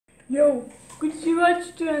Yo, could you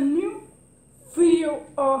watch to a new video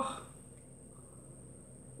or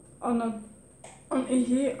on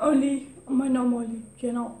here only on my normal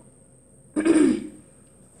channel?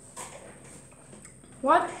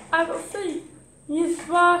 What I will say, this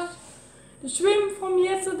was the stream from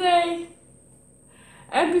yesterday,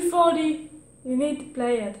 and mp-40, you need to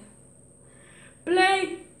play it.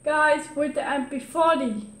 Play, guys, with the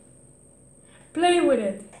mp-40. Play with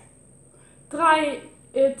it. Try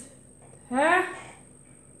it. Hè?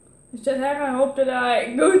 Is that her? I hope that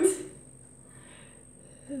I good.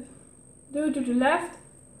 Do it to the left.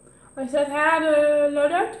 I said here the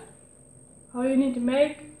loadout. How you need to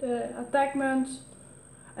make the attachments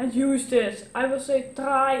and use this. I will say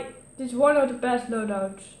try. This is one of the best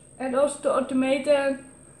loadouts. And also the automated.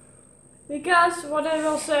 Because what I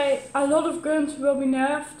will say, a lot of guns will be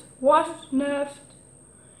nerfed. Was nerfed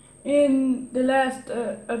in the last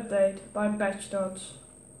update by patch notes.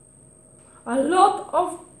 A lot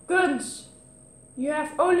of guns you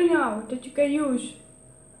have only now that you can use.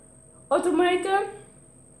 Automated,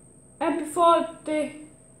 mp-40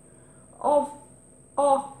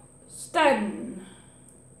 or Stan.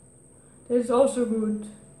 This is also good.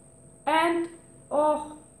 And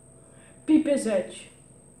or PPSH.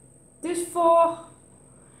 This 4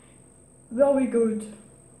 will be good.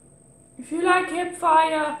 If you like hip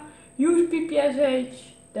fire, use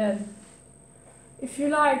PPSH then. If you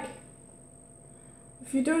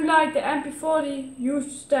don't like the mp-40,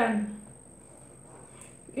 use Stan.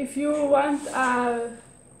 If you want a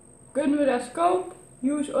gun with a scope,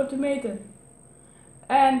 use automated.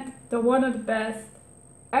 And the one of the best,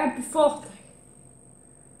 mp-40.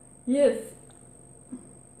 Yes.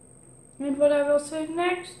 And what I will say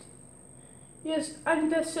next, yes, I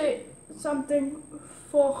need to say something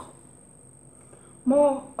for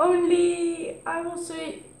more only. I will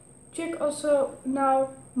say check also now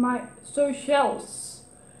my socials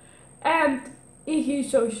and IG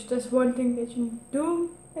socials. That's one thing that you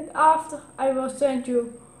do. And after I will send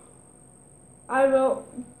you, I will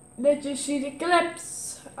let you see the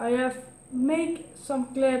clips. I have made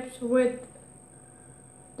some clips with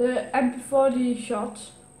the mp-40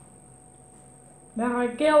 shots where I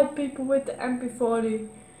kill people with the mp-40,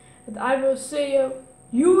 and I will say you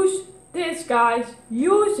use this, guys.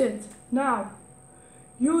 Use it now.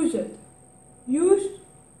 Use it. Use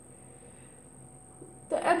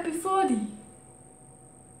the mp-40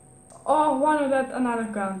 or one of that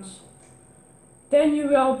another guns. Then you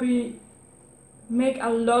will make a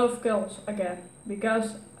lot of kills again,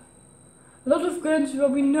 because a lot of guns will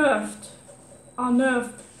be nerfed. Are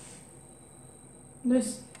nerfed.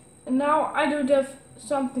 This now I don't have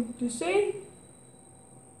something to say.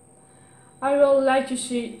 I will let you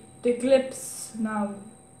see the clips now.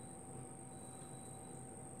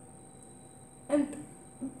 And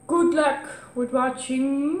good luck with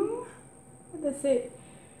watching. That's it.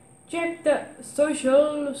 Check the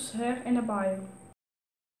socials here in the bio.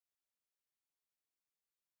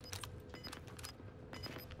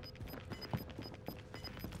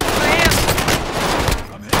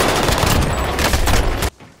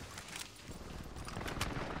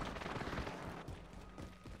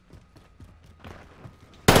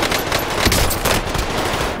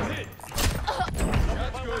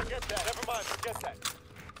 Forget that.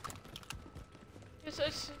 Yes, I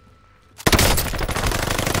see.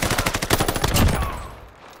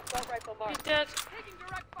 Rifle mark. He's dead. Taking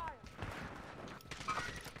direct fire.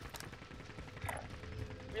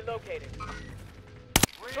 Relocating.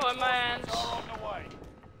 Got in my hands. Are on the way.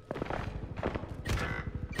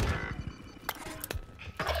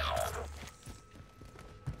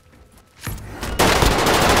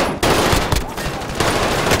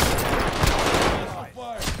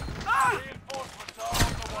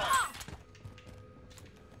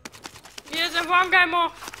 Yes, and one guy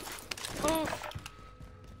more. Oh.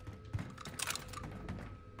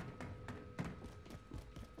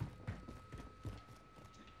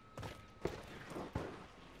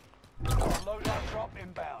 Loadout drop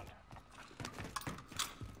inbound.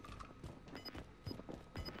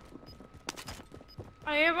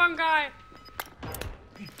 I hear one guy.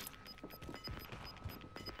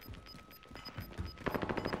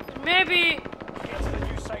 Maybe Get to the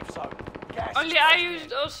new safe zone. Gas only I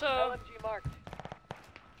used also. LMG marked.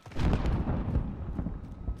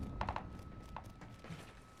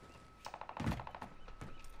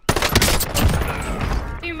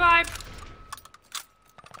 Team wipe.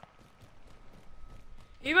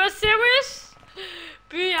 He was serious?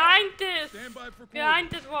 Behind this. Behind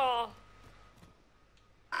this wall.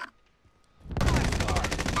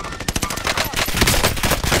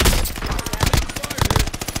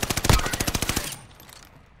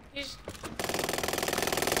 He's...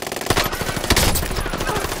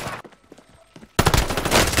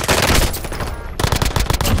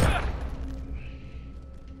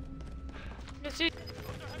 Is he...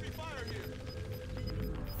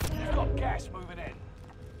 You've got gas moving in.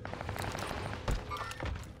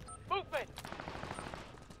 Movement!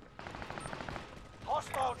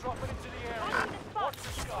 Hostile dropping into the area. Watch the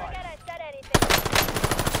sky. Forget I said anything.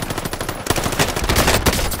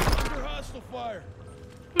 Under hostile fire.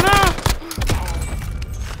 No!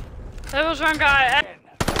 There was one guy.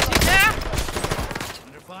 Is he there?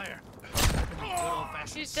 Under fire. Good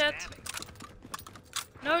old-fashioned He's dead. stabbing.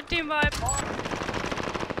 No team wipe.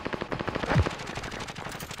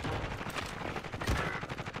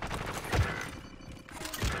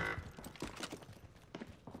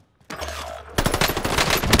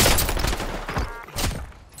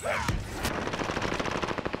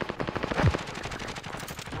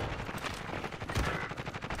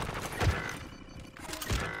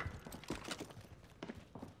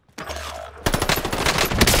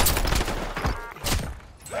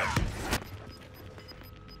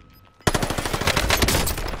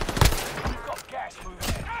 You've got gas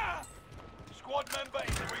moving in. Squad member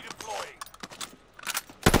is redeploying.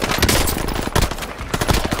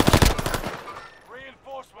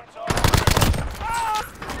 Reinforcements are...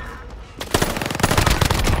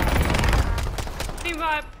 Team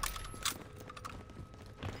wipe.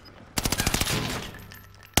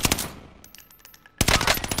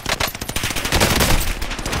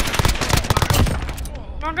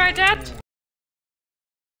 One guy dead.